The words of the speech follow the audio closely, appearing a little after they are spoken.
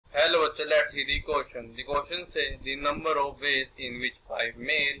Hello bachcho, let's see the question. The question says the number of ways in which 5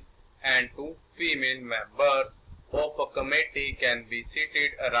 male and 2 female members of a committee can be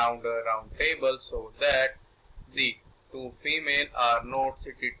seated around a round table so that the 2 female are not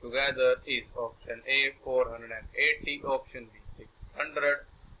seated together is option A 480, option B 600,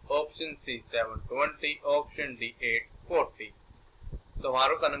 option C 720, option D 840. तो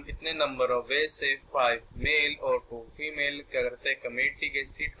हमारे कनम कितने number of वे से 5 mail और 2 female क्या करते हैं committee के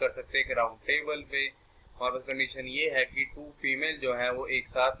seat कर सकते हैं राउंड टेबल पे। हमारे पास कंडीशन ये है कि 2 फीमेल जो है वो एक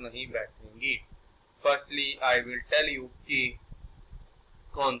साथ नहीं बैठेंगी। Firstly I will tell you की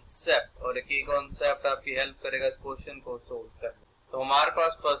कॉन्सेप्ट, और की कॉन्सेप्ट आपकी हेल्प करेगा इस क्वेश्चन को सोल्व करने। तो हमारे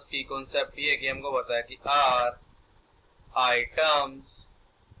पास फर्स्ट की कॉन्सेप्ट ये है कि हमको पता है कि are items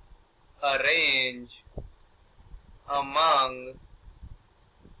arrange among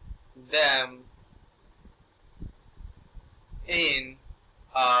them in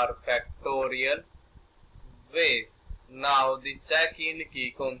our factorial ways. Now the second key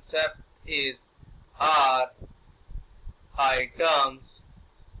concept is are items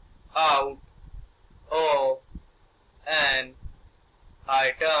out of an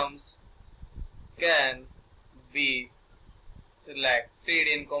items can be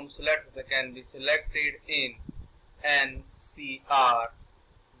selected can be selected in NCR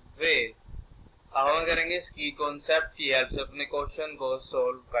ways. अब हम करेंगे इसकी कॉन्सेप्ट की help से अपने question को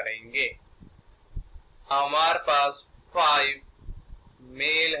solve करेंगे। हमारे पास 5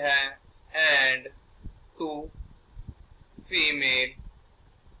 मेल हैं एंड 2 फीमेल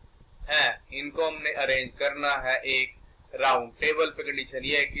हैं। इनको हमने अरेंज करना है एक राउंड टेबल पे। कंडीशन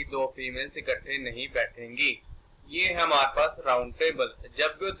ये है कि 2 फीमेल इकट्ठे नहीं बैठेंगी। ये है हमारे पास राउंड टेबल।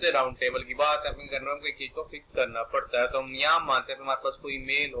 जब भी होते राउंड टेबल की बात है करना कोई चीज को फिक्स करना पड़ता है, तो हम यहाँ मानते हैं हमारे पास कोई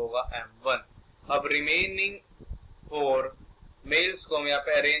मेल होगा M1। अब रिमेनिंग 4 मेल्स को हम यहाँ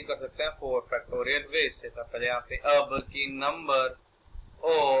पे अरेंज कर सकते हैं 4 फैक्टोरियल वेज से। तब यहाँ पे अब की number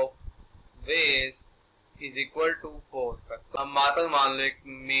of ways is equal to 4। हमारे पास मान लो एक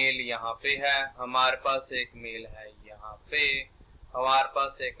मेल यहाँ पे है, हमारे पास एक मेल है यहाँ पे, हमारे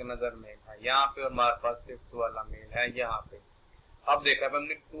पास एक नजर मेल है यहाँ पे, और हमारे पास 5th वाला मेल है यहाँ पे। अब देखा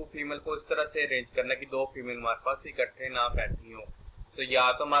हमने 2 फीमेल को इस तरह से अरेंज करना कि 2 फीमेल हमारे पास इकट्ठे ना बैठी हो। तो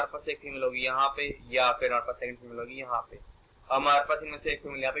या तो हमारे पास एक फीमेल होगी यहाँ पे, या फिर हमारे पास सेकंड फीमेल होगी यहाँ पे। हमारे पास इनमें से एक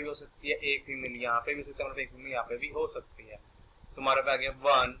फीमेल यहाँ पे भी हो सकती है, एक फीमेल यहाँ पे भी हो सकती है, हमारे पास एक फीमेल यहाँ पे भी हो सकती है। तो हमारे पास आ गया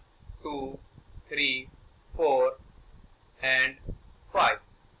 1 2 3 4 एंड 5।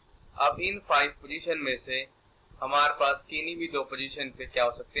 अब इन 5 पोजीशन में से हमारे पास किन्हीं भी 2 पोजीशन पे क्या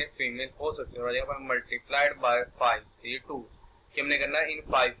हो सकते हैं फीमेल हो सकते हैं। मल्टीप्लाइड बाय 5C2 कि हमने करना है इन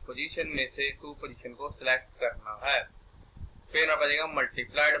 5 पोजीशन में से 2 पोजीशन को सिलेक्ट करना है। फिर आ जाएगा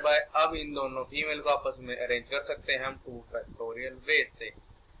मल्टीप्लाइड बाय, अब इन दोनों फीमेल को आपस में अरेंज कर सकते हैं हम 2 फैक्टोरियल वेज से।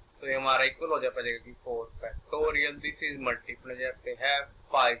 तो ये हमारा इक्वल हो जाएगा कि 4 फैक्टोरियल दिस इज मल्टीप्लाई पे है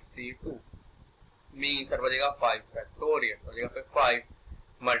 5C2 मीन्स हो जाएगा 5 फैक्टोरियल हो जाएगा 5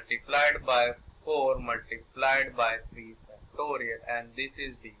 multiplied by 4 multiplied by 3 factorial and this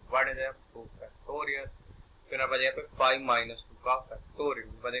is the what is that 2 factorial। फिर अब आ जाएगा 5 minus 2 का फैक्टोरियल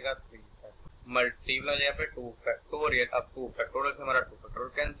बनेगा 3 मल्टीप्लाई हो जाएगा 2 फैक्टोरियल। अब 2 फैक्टोरियल से हमारा 2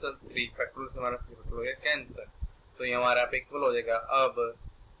 फैक्टोरियल कैंसिल, 3 फैक्टोरियल से हमारा 3 फैक्टोरियल कैंसिल। तो ये हमारा पे इक्वल हो जाएगा। अब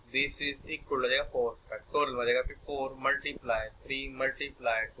दिस इज इक्वल हो जाएगा 4 फैक्टोरियल हो जाएगा 4 multiply 3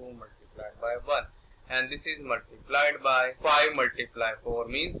 multiply 2 multiplied by 1 and this is multiplied by 5 multiply 4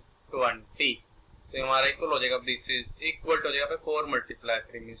 means 20। तो हमारा इक्वल हो जाएगा दिस इज इक्वल हो जाएगा 4 multiply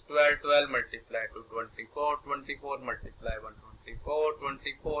 3 means 12 12 multiply 2 24 24 multiply 1 24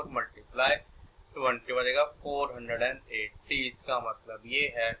 24 multiply 20 हो जाएगा 480। इसका मतलब ये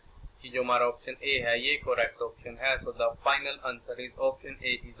है कि जो हमारा ऑप्शन ए है ये करेक्ट ऑप्शन है। So the final answer is option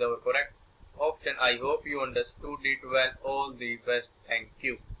A is our correct option. I hope you understood it well. All the best, thank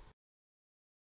you.